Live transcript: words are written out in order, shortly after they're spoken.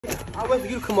I'll wait for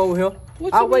you to come over here.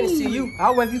 I'll wait to see you.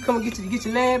 I'll wait for you to come and get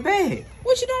your lad bag.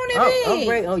 What you doing in that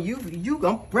bag?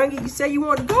 I'm bringing. You say you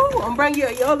want to go. I'm bringing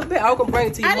your other bag. I was gonna bring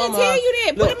it to your mama. I didn't tell you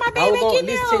that. Put my bag back in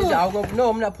there.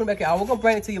 No, I'm not putting it back in. I was gonna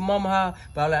bring it to your mama house,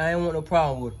 but I ain't want no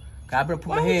problem with her. I've been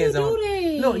putting my hands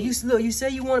on. Look, you say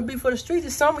you want to be for the streets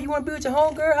this summer. You want to be with your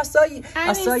homegirl. I saw you.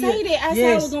 I didn't say that. I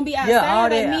said I was gonna be outside. Yeah, all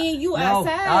that. Like me and you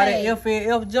outside. All that F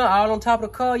and F junk all on top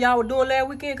of the car y'all were doing last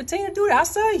weekend. Continue to do that. I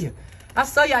saw you. I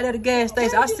saw you out at the gas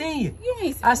station. I seen you. You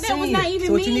ain't. I seen you. That was not even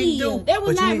so what you need to do? That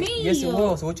was not me. Yes, it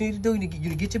was. So what you need to do? You need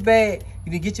to get your bag.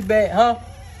 You need to get your bag, huh?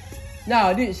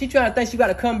 No, she trying to think she got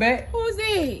to come back. Who's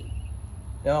it?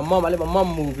 I let my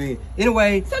mama move in.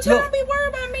 Anyway, so you don't be worried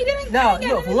about me. That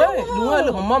ain't look,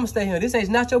 look, my mama stay here. This ain't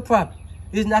not your property.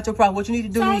 This is not your property. What you need to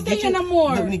do? So you need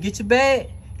to get your bag.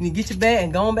 You need to get your bag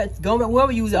and go back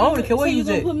wherever you was. I don't care where you was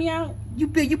at. You gonna put me out? You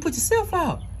put yourself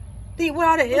out. With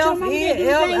all the F,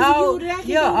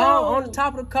 on the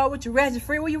top of the car with your ratchet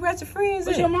friend. Where your ratchet friends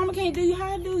at? But your mama can't do you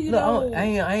how to do you know. I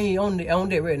ain't on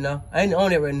that right now. I ain't on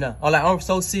that right now. I'm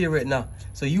so serious right now.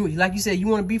 So you, like you said, you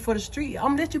want to be for the street.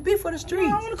 I'm gonna let you be for the street.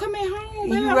 No, I want to come at home.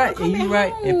 Baby, you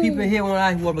right. And people here want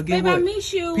ice water, but get what? I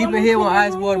miss you. People here want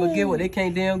ice water, but get what? They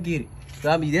can't damn get it. So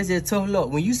I mean, that's just tough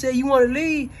luck. When you say you want to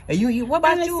leave, and you what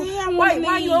about you? Why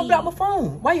you unblock my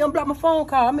phone? Why you unblock my phone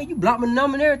call? I mean, you blocked my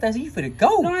number and everything, so you finna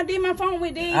go. No, I did my phone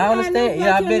with dead. I understand.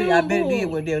 Yeah, I bet it did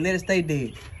with dead. Let it stay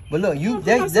dead. But look,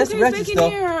 that's the rest of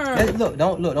stuff.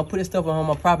 Don't put this stuff on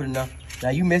my property now. Now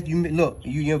you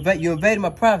invaded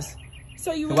my privacy.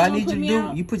 So you really what I need you to do,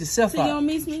 out? You put yourself out. So you don't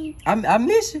miss me? I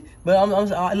miss you, but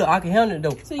look, I can handle it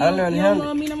though. So you don't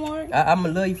love me no more? I'm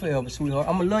gonna love you forever, sweetheart.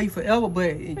 I'm gonna love you forever,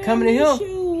 but coming in here,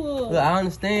 look, I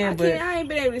understand, I ain't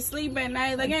been able to sleep at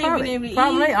night. Like I ain't been able to eat.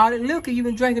 Probably ain't all that liquor you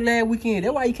been drinking last weekend.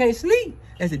 That's why you can't sleep.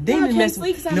 That's a demon messing.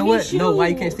 You know what? No, why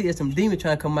you can't sleep? There's some demon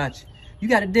trying to come at you. You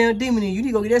got a damn demon in you. You need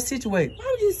to go get that situated. Why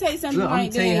would you say something like that?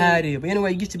 I'm tell you how it is. But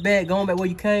anyway, you get your bag, going back where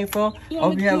you came from.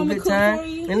 Hope you have a good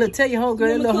time. And look, tell your homegirl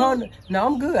that little Honda. No,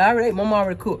 I'm good. I already ate. Mama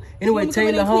already cooked. Anyway, tell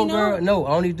your little homegirl. No,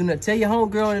 I don't need to do nothing. Tell your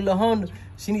homegirl that little Honda,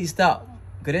 she need to stop.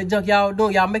 Cause that junk y'all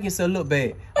doing, y'all making it look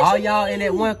bad. All y'all in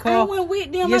that one car. I went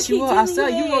with them. Yes, you were. I saw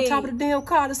you on top of the damn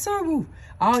car, the sunroof.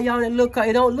 All y'all in that little car,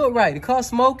 it don't look right. The car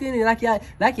smoking and like y'all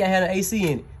had an AC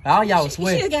in it. All y'all was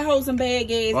sweating. She just got hold some bad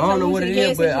gas. I don't know what it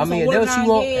is, but I mean, that's what you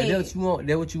want.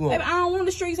 That's what you want. Baby, I don't want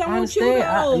the streets. I want you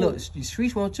though. Look, the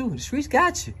streets want you. The streets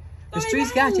got you. The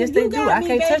streets got you. Yes, they do. I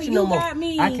can't touch you no more.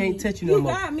 I can't touch you no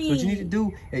more. What you need to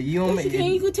do, you don't make.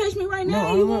 You can touch me right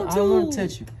now. No, I don't want to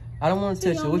touch you. I don't want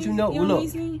to touch you. What you know?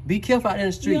 Look, be careful out there in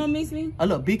the street. You don't miss me?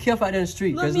 Look, be careful out there in the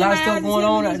street. There's a lot of stuff going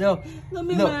on out there.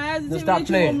 Look, stop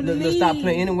playing. Look, stop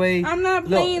playing. Anyway, I'm not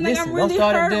playing. Like, I'm really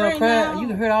hurt right now. You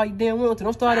can hurt all you damn want to.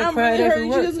 Don't start that crying. I'm really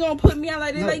hurt. You just gonna put me out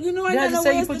like this. Like, you know I got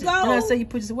nowhere else to go. I say you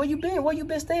put yourself. Where you been? Where you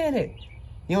been staying at?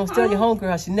 You don't tell your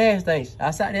homegirl. She nasty things. I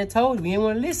sat there and told you. You ain't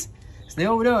want to listen. Stay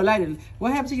over there. Like,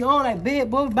 what happened to your own? Like bed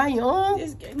bug bite your own?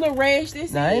 This little rash.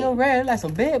 Nah, ain't no rash. Like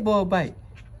some bed bug bite.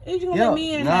 You gonna let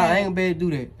me in? Nah, I ain't better do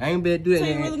that. So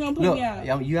you really gonna put me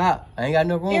out? You out. I ain't got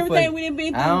no room for you. Everything we done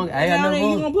been through. I ain't got no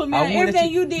room. You gonna put me out?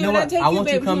 Everything you did when I take you,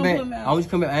 baby, you gonna put me out. I want you to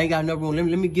come back. I ain't got enough room.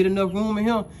 Let me get enough room in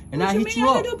here, and I'll hit you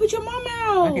up. Put your mama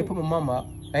out. I can't put my mama out.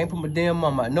 I ain't put my damn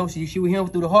mama out. No, she was here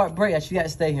through the heartbreak. She got to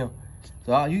stay here.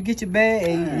 So you get your bag,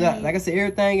 and like I said,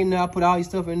 everything in there. I put all your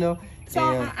stuff in there.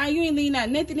 So you ain't leaving out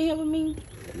nothing in here with me?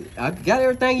 I got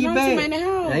everything in your bag.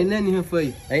 Ain't nothing here for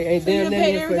you. Ain't damn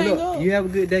nothing here for you. Look, you have a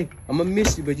good day. I'm gonna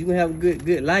miss you, but you gonna have a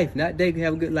good life. Not day, you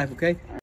have a good life, okay?